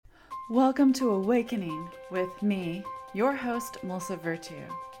Welcome to Awakening with me, your host, Melissa Virtue.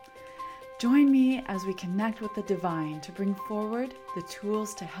 Join me as we connect with the divine to bring forward the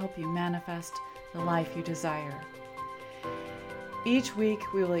tools to help you manifest the life you desire. Each week,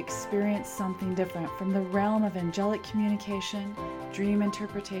 we will experience something different from the realm of angelic communication, dream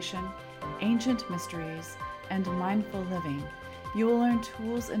interpretation, ancient mysteries, and mindful living. You will learn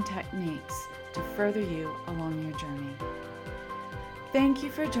tools and techniques to further you along your journey. Thank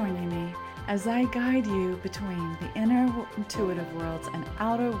you for joining me as I guide you between the inner intuitive worlds and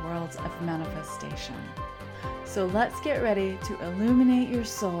outer worlds of manifestation. So let's get ready to illuminate your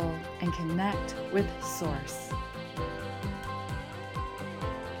soul and connect with Source.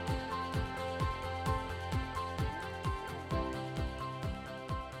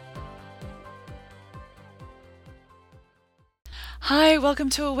 Hi, welcome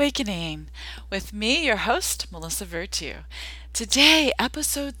to Awakening with me, your host, Melissa Virtue. Today,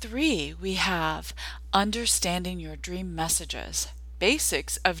 episode 3, we have Understanding Your Dream Messages,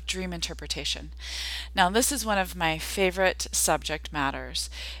 Basics of Dream Interpretation. Now, this is one of my favorite subject matters,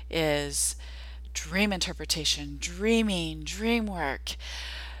 is dream interpretation, dreaming, dream work,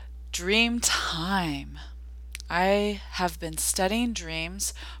 dream time. I have been studying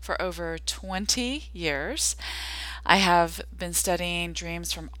dreams for over 20 years. I have been studying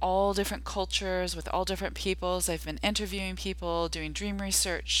dreams from all different cultures with all different peoples. I've been interviewing people, doing dream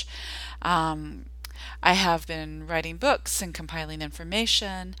research. I have been writing books and compiling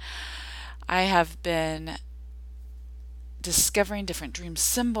information. I have been discovering different dream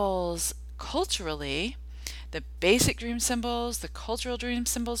symbols culturally, the basic dream symbols, the cultural dream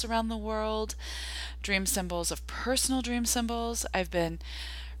symbols around the world, dream symbols of personal dream symbols. I've been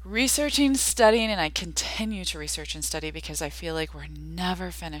researching, studying, and I continue to research and study because I feel like we're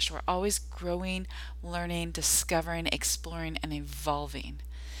never finished. We're always growing, learning, discovering, exploring, and evolving.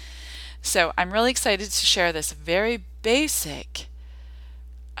 So I'm really excited to share this very basic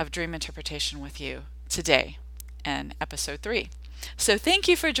of dream interpretation with you today in episode 3. So thank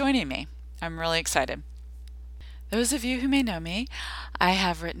you for joining me. I'm really excited. Those of you who may know me, I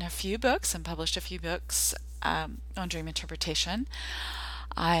have written a few books and published a few books on dream interpretation.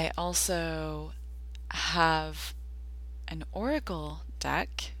 I also have an oracle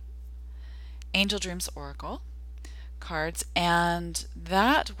deck, Angel Dreams Oracle cards, and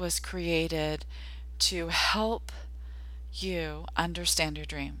that was created to help you understand your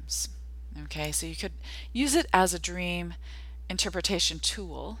dreams. Okay, so you could use it as a dream interpretation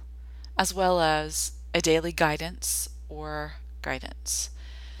tool as well as a daily guidance or guidance.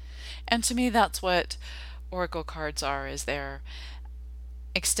 And to me, that's what oracle cards are, is they're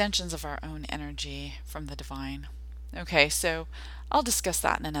extensions of our own energy from the divine. Okay, so I'll discuss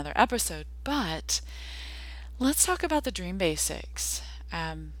that in another episode, but let's talk about the dream basics.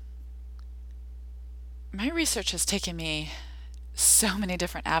 My research has taken me so many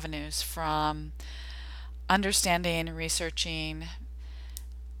different avenues, from understanding and researching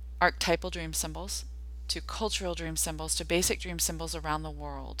archetypal dream symbols to cultural dream symbols to basic dream symbols around the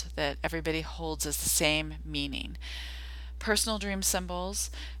world that everybody holds as the same meaning. Personal dream symbols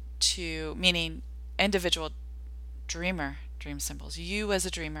to meaning individual dreamer dream symbols. You as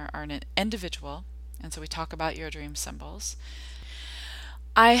a dreamer are an individual, and so we talk about your dream symbols.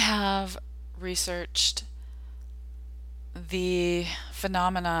 I have researched the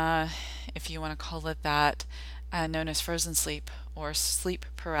phenomena, if you want to call it that, known as frozen sleep or sleep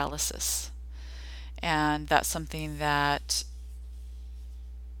paralysis. And that's something that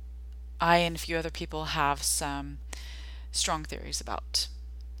I and a few other people have some strong theories about.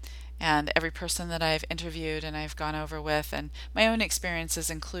 And every person that I've interviewed and I've gone over with, and my own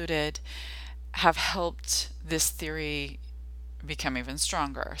experiences included, have helped this theory become even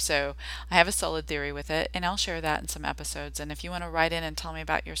stronger. So I have a solid theory with it, and I'll share that in some episodes. And if you want to write in and tell me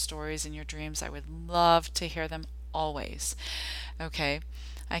about your stories and your dreams, I would love to hear them always. Okay,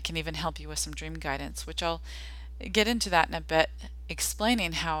 I can even help you with some dream guidance, which I'll get into that in a bit,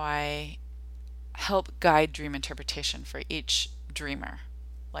 explaining how I help guide dream interpretation for each dreamer,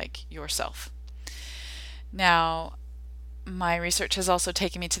 like yourself. Now, my research has also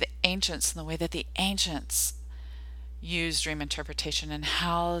taken me to the ancients and the way that the ancients used dream interpretation and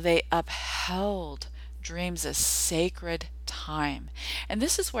how they upheld dreams as sacred time. And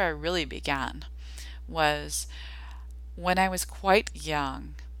this is where I really began, was when I was quite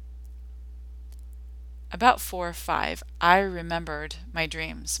young. About 4 or 5, I remembered my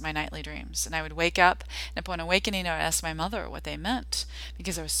dreams, my nightly dreams, and I would wake up, and upon awakening I would ask my mother what they meant,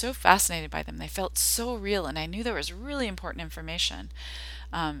 because I was so fascinated by them. They felt so real, and I knew there was really important information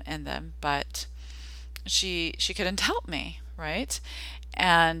in them, but she couldn't help me, right?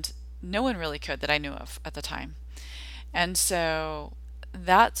 And no one really could that I knew of at the time. And so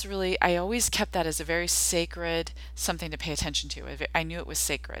that's really, I always kept that as a very sacred something to pay attention to. I knew it was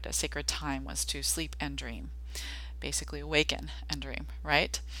sacred. A sacred time was to sleep and dream, basically awaken and dream,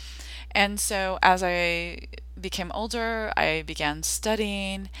 right? And so as I became older, I began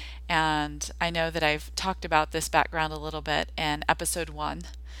studying, and I know that I've talked about this background a little bit in episode 1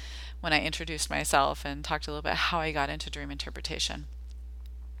 when I introduced myself and talked a little bit how I got into dream interpretation.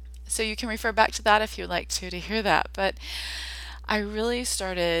 So you can refer back to that if you'd like to hear that. But I really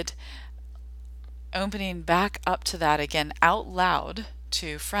started opening back up to that again out loud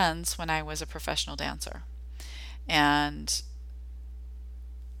to friends when I was a professional dancer. And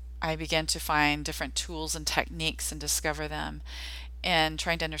I began to find different tools and techniques and discover them and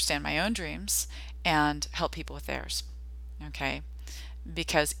trying to understand my own dreams and help people with theirs. Okay?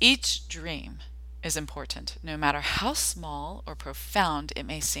 Because each dream is important, no matter how small or profound it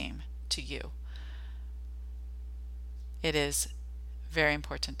may seem to you. It is very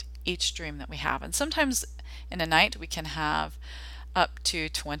important, each dream that we have. And sometimes in a night we can have up to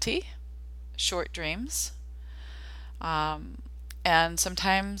 20 short dreams. And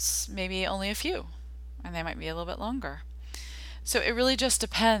sometimes maybe only a few, and they might be a little bit longer. So it really just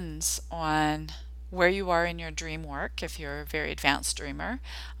depends on where you are in your dream work, if you're a very advanced dreamer,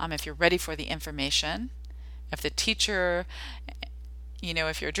 if you're ready for the information, if the teacher,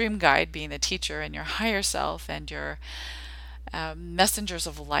 if your dream guide being the teacher and your higher self and your messengers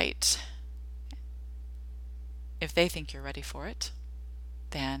of light, if they think you're ready for it,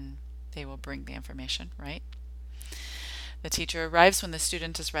 then they will bring the information, right? The teacher arrives when the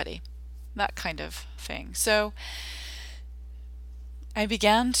student is ready. That kind of thing. So I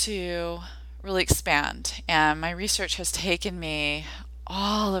began to really expand, and my research has taken me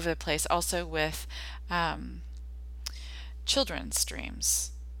all over the place, also with children's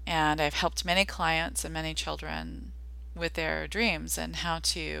dreams. And I've helped many clients and many children with their dreams and how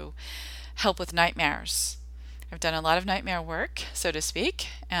to help with nightmares. I've done a lot of nightmare work, so to speak.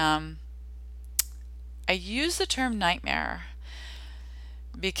 I use the term nightmare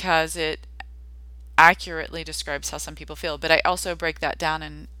because it accurately describes how some people feel, but I also break that down,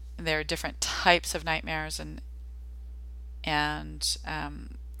 and there are different types of nightmares and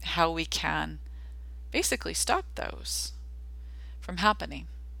how we can basically stop those from happening,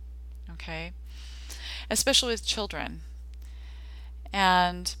 okay? Especially with children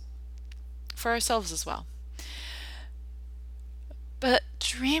and for ourselves as well. But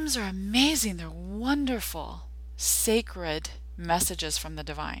dreams are amazing. They're wonderful, sacred messages from the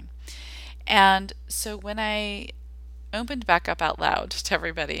divine. And so when I opened back up out loud to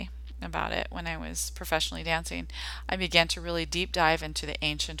everybody about it when I was professionally dancing, I began to really deep dive into the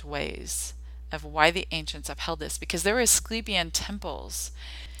ancient ways of why the ancients upheld this, because there were Asclepian temples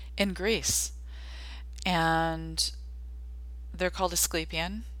in Greece, and they're called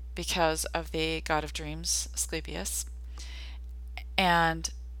Asclepian because of the god of dreams, Asclepius. And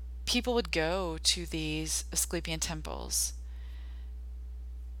people would go to these Asclepian temples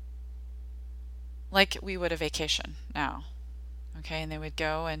like we would a vacation now. Okay, and they would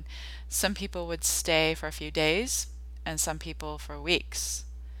go, and some people would stay for a few days and some people for weeks,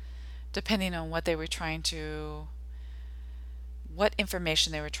 depending on what information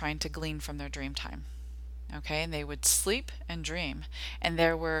they were trying to glean from their dream time. Okay, and they would sleep and dream. And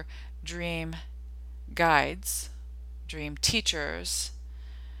there were dream guides, dream teachers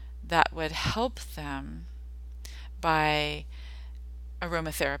that would help them by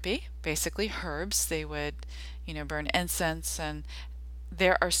aromatherapy, basically herbs. They would, burn incense, and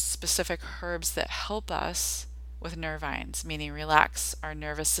there are specific herbs that help us with nervines, meaning relax our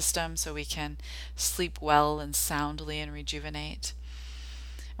nervous system so we can sleep well and soundly and rejuvenate.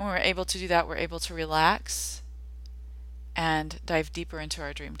 And when we're able to do that, we're able to relax and dive deeper into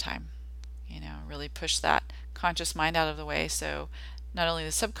our dream time. Really push that conscious mind out of the way so not only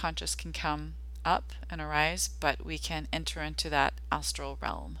the subconscious can come up and arise, but we can enter into that astral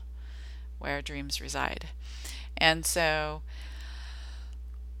realm where dreams reside. And so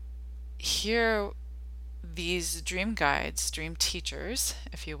here, these dream guides, dream teachers,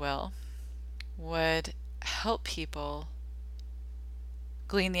 if you will, would help people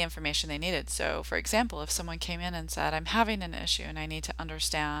glean the information they needed. So, for example, if someone came in and said, I'm having an issue and I need to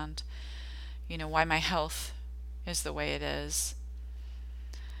understand, why my health is the way it is,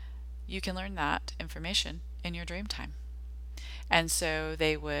 you can learn that information in your dream time. And so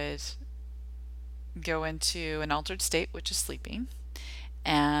they would go into an altered state, which is sleeping,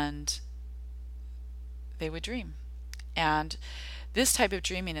 and they would dream. And this type of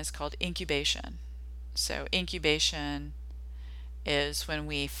dreaming is called incubation. So incubation is when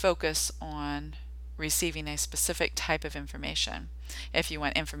we focus on receiving a specific type of information. If you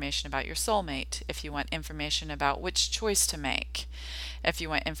want information about your soulmate, if you want information about which choice to make, if you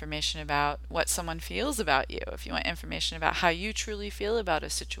want information about what someone feels about you, if you want information about how you truly feel about a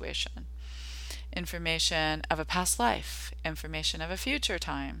situation, information of a past life, information of a future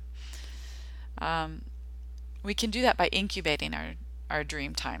time. We can do that by incubating our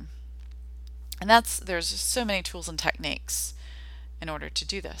dream time. And there's so many tools and techniques in order to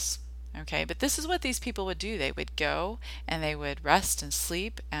do this. Okay, but this is what these people would do. They would go and they would rest and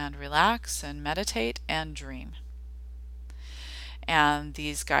sleep and relax and meditate and dream. And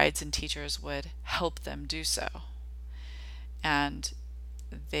these guides and teachers would help them do so. And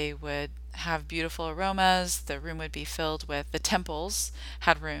they would have beautiful aromas. The room would be filled with, the temples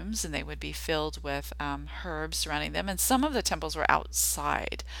had rooms, and they would be filled with herbs surrounding them. And some of the temples were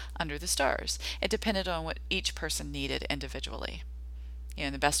outside under the stars. It depended on what each person needed individually.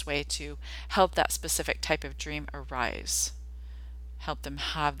 The best way to help that specific type of dream arise, help them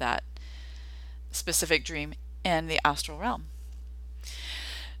have that specific dream in the astral realm.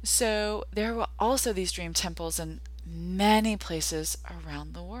 So there were also these dream temples in many places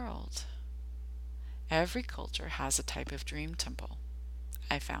around the world. Every culture has a type of dream temple,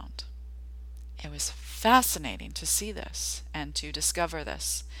 I found. It was fascinating to see this and to discover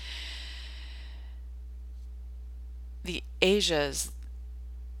this. The Asias,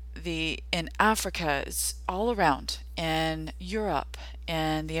 in Africa, it's all around, in Europe,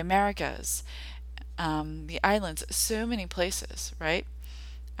 in the Americas, the islands, so many places, right?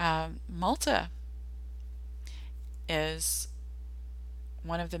 Malta is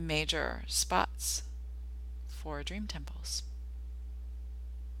one of the major spots for dream temples.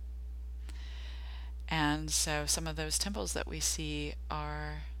 And so some of those temples that we see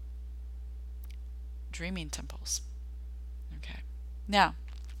are dreaming temples. Okay. Now,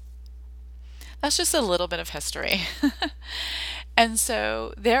 that's just a little bit of history. And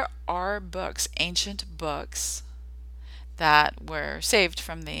so there are books, ancient books, that were saved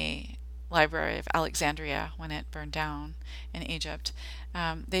from the Library of Alexandria when it burned down in Egypt.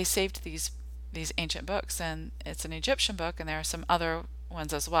 They saved these ancient books, and it's an Egyptian book, and there are some other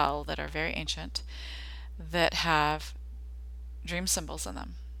ones as well that are very ancient that have dream symbols in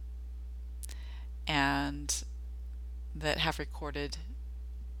them and that have recorded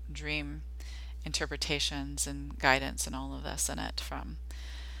dream interpretations and guidance and all of this in it from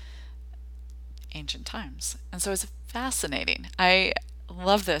ancient times. And so it's fascinating. I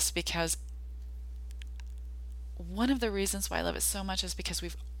love this because one of the reasons why I love it so much is because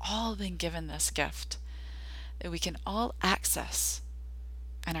we've all been given this gift that we can all access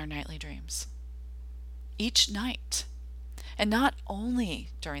in our nightly dreams each night, and not only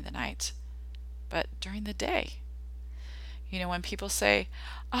during the night but during the day. When people say,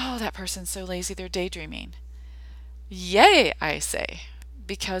 oh, that person's so lazy, they're daydreaming. Yay, I say,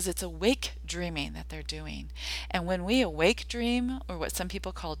 because it's awake dreaming that they're doing. And when we awake dream, or what some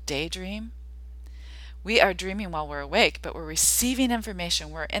people call daydream, we are dreaming while we're awake, but we're receiving information.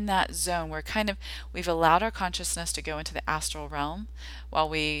 We're in that zone. We've allowed our consciousness to go into the astral realm while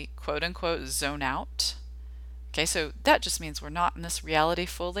we quote unquote zone out. Okay, so that just means we're not in this reality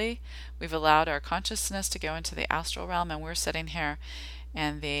fully. We've allowed our consciousness to go into the astral realm, and we're sitting here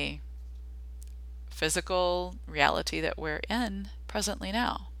in the physical reality that we're in presently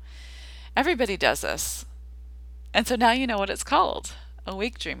now. Everybody does this. And so now you know what it's called,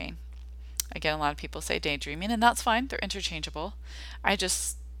 awake dreaming. Again, a lot of people say daydreaming, and that's fine. They're interchangeable. I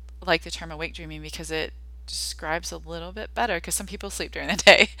just like the term awake dreaming because it describes a little bit better, because some people sleep during the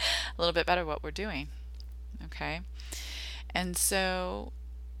day, a little bit better what we're doing. Okay? And so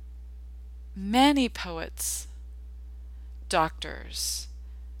many poets, doctors,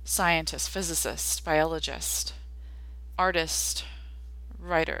 scientists, physicists, biologists, artists,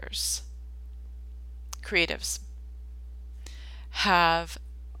 writers, creatives have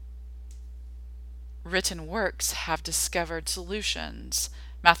written works, have discovered solutions.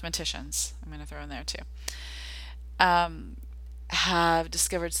 Mathematicians, I'm going to throw in there too, have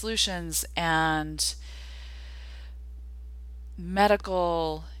discovered solutions and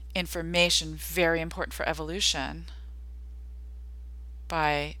medical information very important for evolution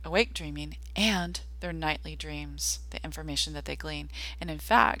by awake dreaming and their nightly dreams, the information that they glean. And in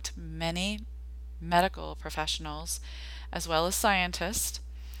fact, many medical professionals as well as scientists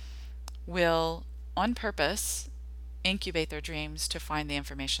will on purpose incubate their dreams to find the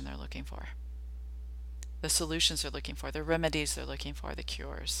information they're looking for, the solutions they're looking for, the remedies they're looking for, the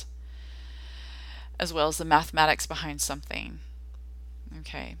cures, as well as the mathematics behind something.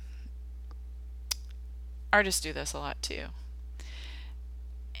 Okay. Artists do this a lot too.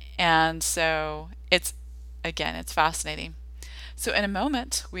 And so it's fascinating. So in a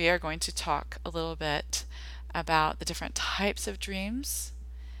moment, we are going to talk a little bit about the different types of dreams,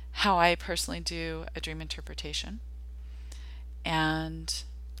 how I personally do a dream interpretation, and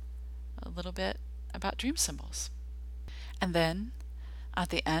a little bit about dream symbols. And then at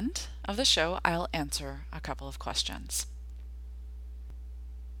the end of the show, I'll answer a couple of questions.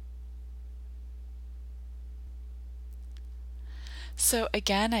 So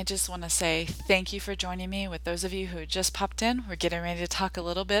again, I just want to say thank you for joining me. With those of you who just popped in, we're getting ready to talk a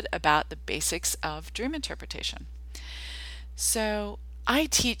little bit about the basics of dream interpretation. So I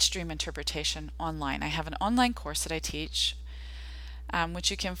teach dream interpretation online. I have an online course that I teach,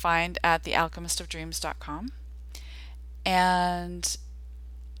 which you can find at thealchemistofdreams.com. And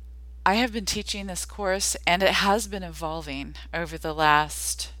I have been teaching this course, and it has been evolving over the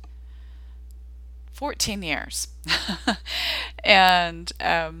last 14 years. And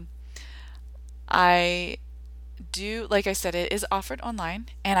I do, like I said, it is offered online,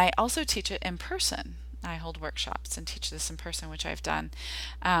 and I also teach it in person. I hold workshops and teach this in person, which I've done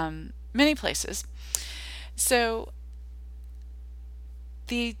many places. So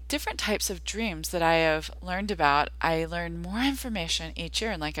the different types of dreams that I have learned about, I learn more information each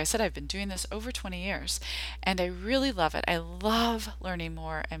year. And like I said, I've been doing this over 20 years, and I really love it. I love learning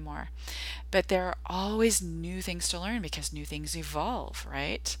more and more. But there are always new things to learn because new things evolve,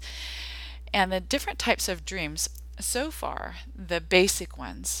 right? And the different types of dreams, so far, the basic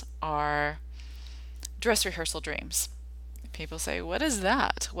ones are dress rehearsal dreams. People say, what is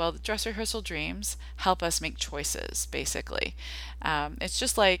that? Well, the dress rehearsal dreams help us make choices, basically. It's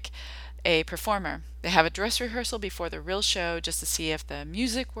just like a performer. They have a dress rehearsal before the real show just to see if the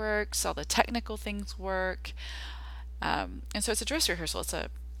music works, all the technical things work. And so it's a dress rehearsal. It's a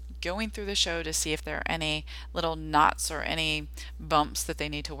going through the show to see if there are any little knots or any bumps that they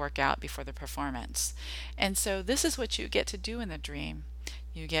need to work out before the performance. And so this is what you get to do in the dream.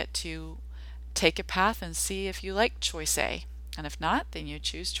 You get to take a path and see if you like choice A. And if not, then you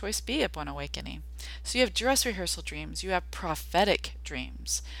choose choice B upon awakening. So you have dress rehearsal dreams. You have prophetic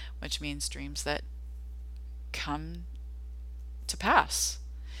dreams, which means dreams that come to pass.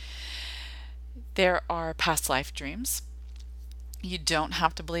 There are past life dreams. You don't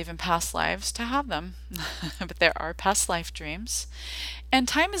have to believe in past lives to have them, but there are past life dreams. And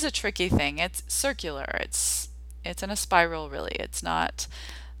time is a tricky thing. It's circular. It's in a spiral, really. It's not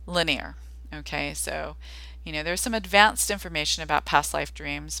linear. Okay, so there's some advanced information about past life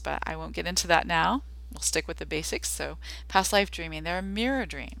dreams, but I won't get into that now. We'll stick with the basics. So past life dreaming, there are mirror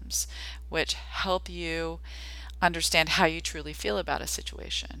dreams, which help you understand how you truly feel about a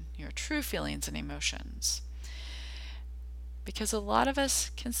situation, your true feelings and emotions. Because a lot of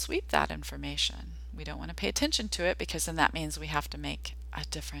us can sweep that information. We don't want to pay attention to it because then that means we have to make a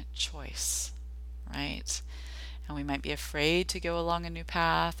different choice, right? And we might be afraid to go along a new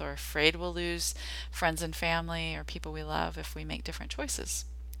path, or afraid we'll lose friends and family or people we love if we make different choices.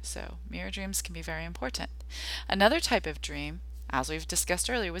 So mirror dreams can be very important. Another type of dream, as we've discussed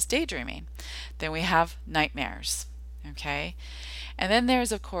earlier, was daydreaming. Then we have nightmares. Okay, and then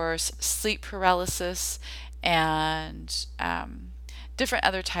there's of course sleep paralysis and different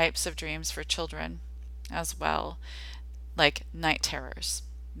other types of dreams for children as well, like night terrors.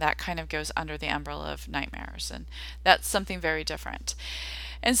 That kind of goes under the umbrella of nightmares, and that's something very different.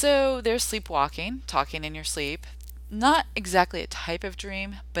 And so there's sleepwalking, talking in your sleep. Not exactly a type of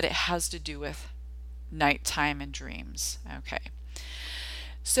dream, but it has to do with nighttime and dreams. Okay.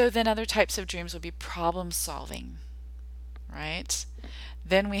 So then other types of dreams would be problem solving, right?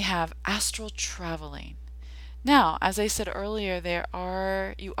 Then we have astral traveling. Now, as I said earlier,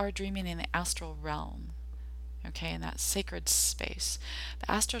 you are dreaming in the astral realm. Okay, in that sacred space.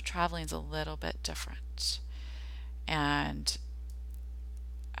 The astral traveling is a little bit different. And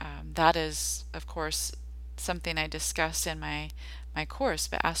that is, of course, something I discussed in my course,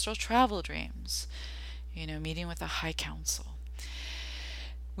 but astral travel dreams, meeting with a high council.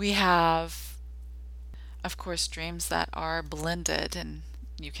 We have, of course, dreams that are blended, and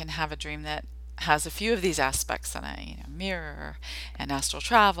you can have a dream that has a few of these aspects in it, mirror and astral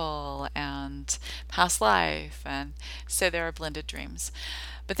travel and past life, and so there are blended dreams.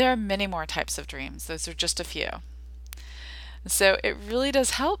 But there are many more types of dreams. Those are just a few. So it really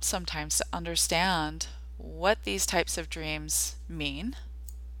does help sometimes to understand what these types of dreams mean,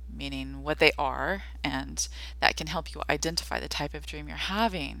 meaning what they are, and that can help you identify the type of dream you're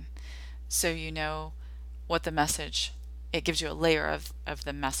having, so you know what the message, it gives you a layer of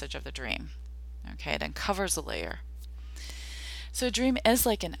the message of the dream. Okay, it uncovers a layer. So a dream is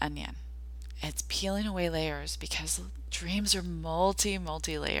like an onion. It's peeling away layers because dreams are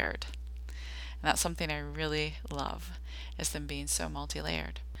multi-layered. And that's something I really love, is them being so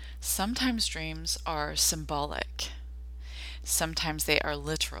multi-layered. Sometimes dreams are symbolic. Sometimes they are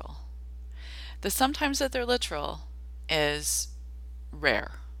literal. The sometimes that they're literal is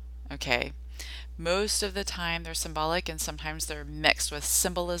rare, okay? Most of the time they're symbolic, and sometimes they're mixed with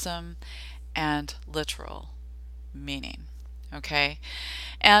symbolism and literal meaning, okay?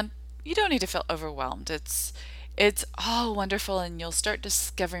 And you don't need to feel overwhelmed. It's all wonderful, and you'll start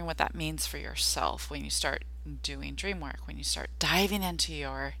discovering what that means for yourself when you start doing dream work, when you start diving into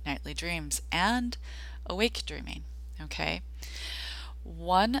your nightly dreams and awake dreaming, okay?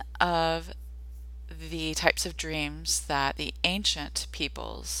 One of the types of dreams that the ancient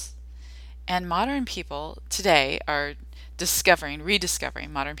peoples and modern people today are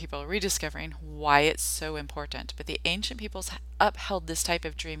rediscovering, modern people are rediscovering why it's so important. But the ancient peoples upheld this type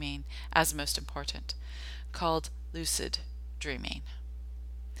of dreaming as most important, called lucid dreaming.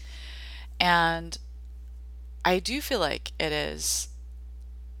 And I do feel like it is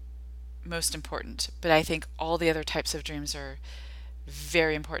most important, but I think all the other types of dreams are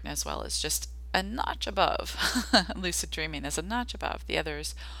very important as well. It's just a notch above. Lucid dreaming is a notch above the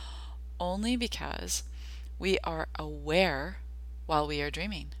others, only because we are aware while we are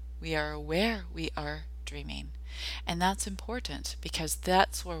dreaming. We are aware we are dreaming. And that's important because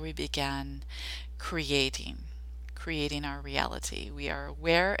that's where we begin creating our reality. We are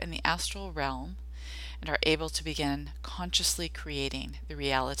aware in the astral realm and are able to begin consciously creating the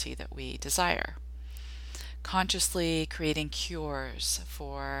reality that we desire. Consciously creating cures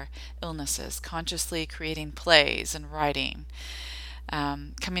for illnesses, consciously creating plays and writing,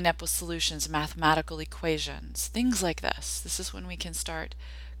 coming up with solutions, mathematical equations, things like this. This is when we can start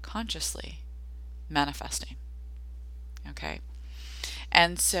consciously manifesting. Okay?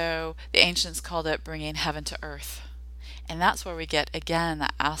 And so the ancients called it bringing heaven to earth. And that's where we get, again, the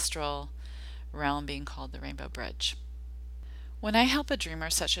astral realm being called the rainbow bridge. When I help a dreamer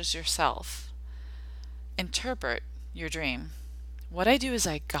such as yourself interpret your dream, what I do is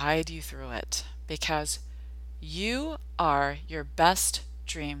I guide you through it, because you are your best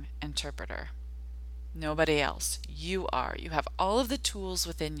dream interpreter. Nobody else. You are. You have all of the tools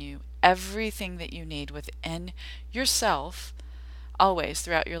within you, everything that you need within yourself, always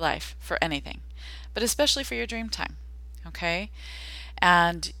throughout your life, for anything, but especially for your dream time. Okay?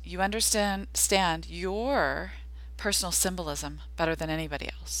 And you understand your personal symbolism better than anybody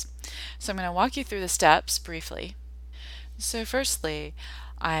else. So I'm going to walk you through the steps briefly. So firstly,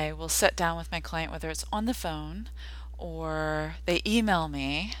 I will sit down with my client, whether it's on the phone or they email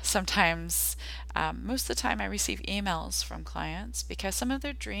me. Sometimes, most of the time I receive emails from clients because some of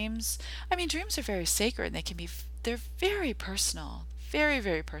their dreams, dreams are very sacred, and they're very personal, very,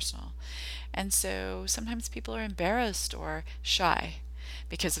 very personal. And so sometimes people are embarrassed or shy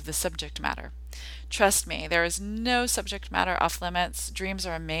because of the subject matter. Trust me, there is no subject matter off limits. Dreams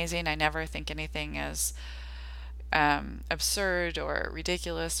are amazing. I never think anything is absurd or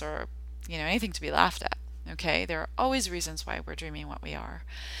ridiculous or anything to be laughed at. Okay, there are always reasons why we're dreaming what we are.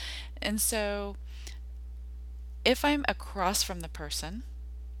 And so if I'm across from the person,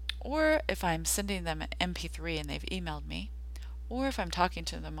 or if I'm sending them an MP3 and they've emailed me, or if I'm talking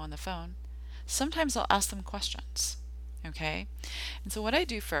to them on the phone, sometimes I'll ask them questions. Okay, and so what I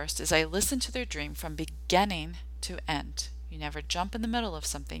do first is I listen to their dream from beginning to end. You never jump in the middle of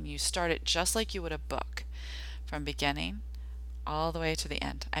something. You start it just like you would a book, from beginning all the way to the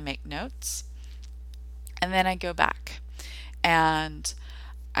end. I make notes, and then I go back and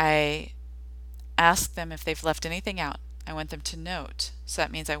I ask them if they've left anything out. I want them to note. So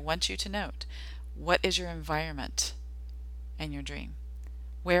that means I want you to note, what is your environment in your dream?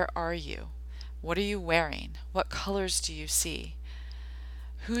 Where are you? What are you wearing? What colors do you see?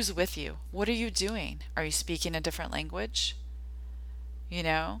 Who's with you? What are you doing? Are you speaking a different language?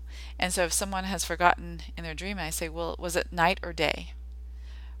 And so if someone has forgotten in their dream, I say, well, was it night or day?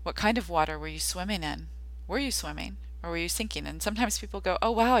 What kind of water were you swimming in? Were you swimming or were you sinking? And sometimes people go, oh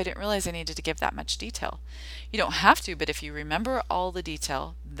wow, I didn't realize I needed to give that much detail. You don't have to, but if you remember all the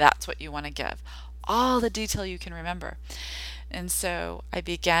detail, that's what you want to give. All the detail you can remember. And so I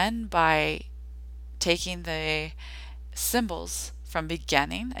begin by taking the symbols from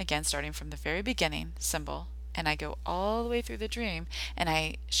beginning, again starting from the very beginning symbol, and I go all the way through the dream and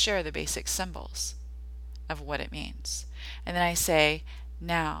I share the basic symbols of what it means. And then I say,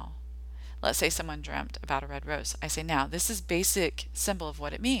 now, let's say someone dreamt about a red rose. I say, now, this is basic symbol of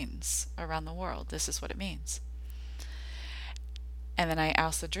what it means around the world. This is what it means. And then I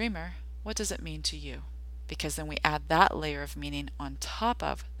ask the dreamer, what does it mean to you? Because then we add that layer of meaning on top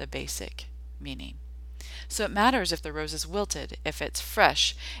of the basic meaning. So it matters if the rose is wilted, if it's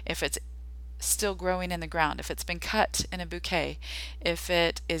fresh, if it's still growing in the ground, if it's been cut in a bouquet, if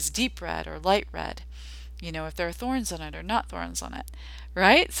it is deep red or light red, if there are thorns on it or not thorns on it,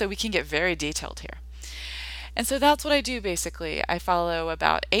 right? So we can get very detailed here. And so that's what I do basically. I follow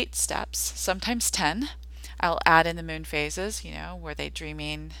about 8 steps, sometimes 10. I'll add in the moon phases,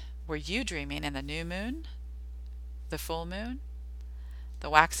 were you dreaming in the new moon, the full moon, the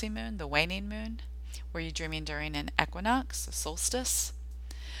waxing moon, the waning moon? Were you dreaming during an equinox, a solstice?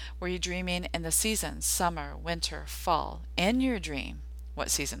 Were you dreaming in the seasons, summer, winter, fall? In your dream, what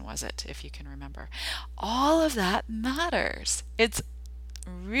season was it, if you can remember? All of that matters. It's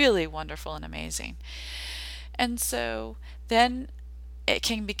really wonderful and amazing. And so then it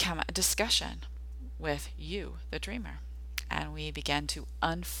can become a discussion with you, the dreamer. And we begin to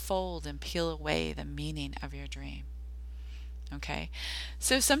unfold and peel away the meaning of your dream. Okay?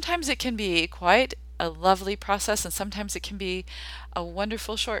 So sometimes it can be quite a lovely process, and sometimes it can be a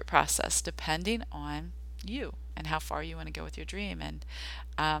wonderful short process, depending on you and how far you want to go with your dream and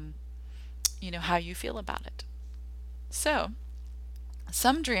how you feel about it. So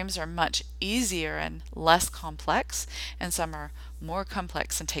some dreams are much easier and less complex, and some are more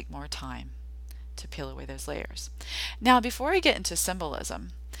complex and take more time to peel away those layers. Now, before I get into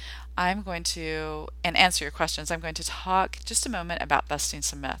symbolism, I'm going to, and answer your questions, I'm going to talk just a moment about busting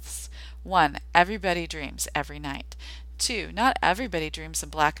some myths. 1, everybody dreams every night. 2, not everybody dreams in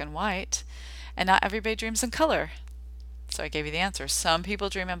black and white, and not everybody dreams in color. So I gave you the answer. Some people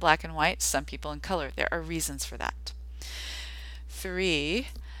dream in black and white, some people in color. There are reasons for that. 3,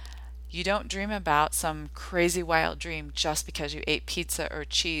 you don't dream about some crazy wild dream just because you ate pizza or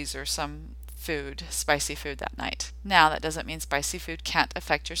cheese or some food, spicy food that night. Now, that doesn't mean spicy food can't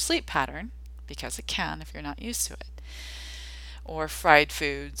affect your sleep pattern, because it can if you're not used to it. Or fried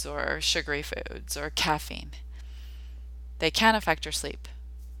foods or sugary foods or caffeine. They can affect your sleep,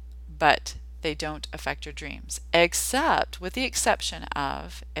 but they don't affect your dreams, except with the exception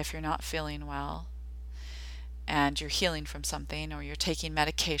of if you're not feeling well and you're healing from something, or you're taking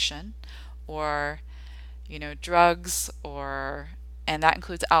medication, or drugs, and that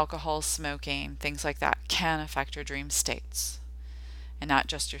includes alcohol, smoking, things like that can affect your dream states. And not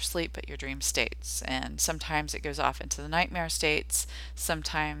just your sleep, but your dream states. And sometimes it goes off into the nightmare states,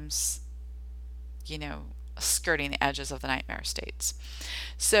 sometimes skirting the edges of the nightmare states.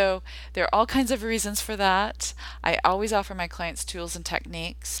 So there are all kinds of reasons for that. I always offer my clients tools and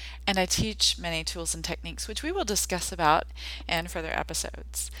techniques, and I teach many tools and techniques, which we will discuss about in further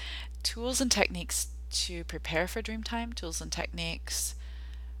episodes. Tools and techniques to prepare for dream time, tools and techniques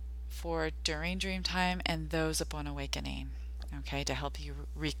for during dream time, and those upon awakening, okay, to help you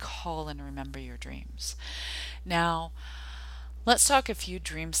recall and remember your dreams. Now, let's talk a few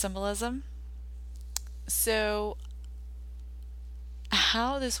dream symbolism. So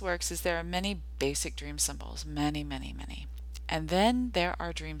how this works is there are many basic dream symbols, many. And then there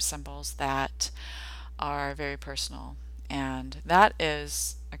are dream symbols that are very personal, and that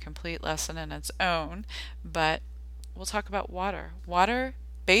is a complete lesson in its own, but we'll talk about water. Water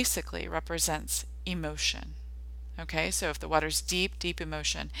basically represents emotion. Okay, so if the water's deep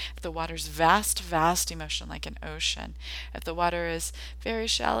emotion, if the water's vast emotion like an ocean, if the water is very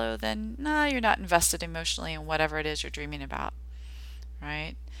shallow, then you're not invested emotionally in whatever it is you're dreaming about,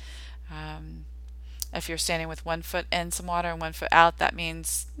 right? If you're standing with one foot in some water and one foot out, that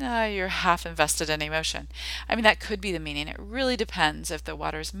means you're half invested in emotion. I mean, that could be the meaning. It really depends if the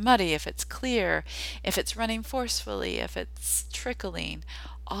water's muddy, if it's clear, if it's running forcefully, if it's trickling.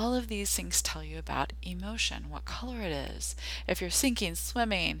 All of these things tell you about emotion, what color it is. If you're sinking,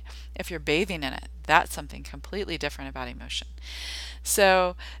 swimming, if you're bathing in it, that's something completely different about emotion.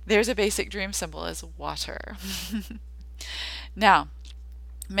 So there's a basic dream symbol as water. Now,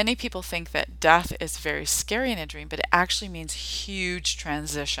 many people think that death is very scary in a dream, but it actually means huge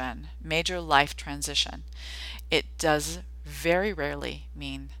transition, major life transition. It does very rarely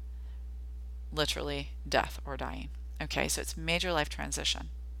mean literally death or dying. Okay, so it's major life transition.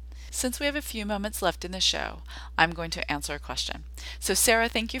 Since we have a few moments left in the show, I'm going to answer a question. So Sarah,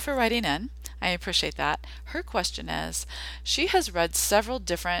 thank you for writing in. I appreciate that. Her question is, she has read several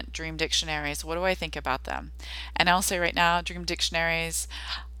different dream dictionaries. What do I think about them? And I'll say right now, dream dictionaries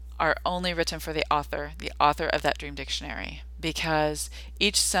are only written for the author of that dream dictionary, because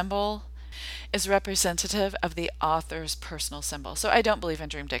each symbol is representative of the author's personal symbol. So I don't believe in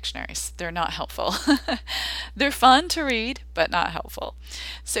dream dictionaries. They're not helpful. They're fun to read, but not helpful.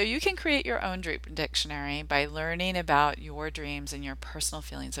 So you can create your own dream dictionary by learning about your dreams and your personal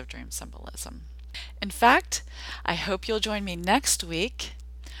feelings of dream symbolism. In fact, I hope you'll join me next week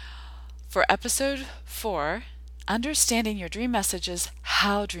for episode 4, Understanding Your Dream Messages,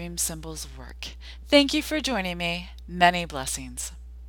 How Dream Symbols Work. Thank you for joining me. Many blessings.